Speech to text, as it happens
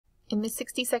In this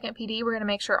 60-second PD, we're going to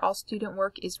make sure all student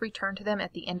work is returned to them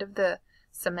at the end of the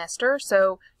semester.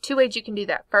 So two ways you can do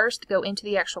that. First, go into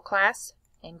the actual class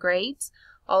and grades.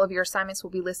 All of your assignments will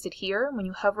be listed here. When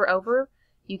you hover over,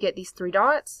 you get these three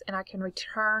dots, and I can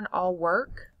return all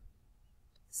work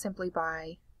simply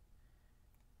by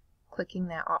clicking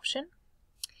that option.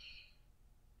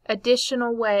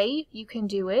 Additional way you can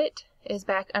do it is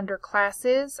back under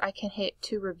classes. I can hit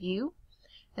to review.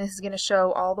 And this is going to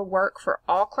show all the work for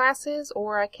all classes,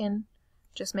 or I can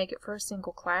just make it for a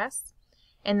single class.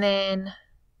 And then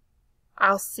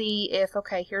I'll see if,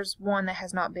 okay, here's one that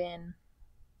has not been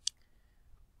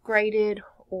graded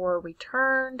or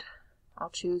returned. I'll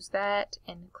choose that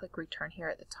and click return here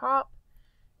at the top.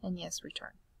 And yes,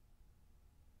 return.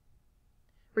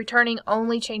 Returning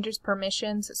only changes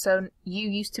permissions, so you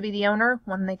used to be the owner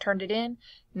when they turned it in.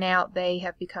 Now they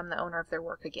have become the owner of their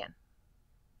work again.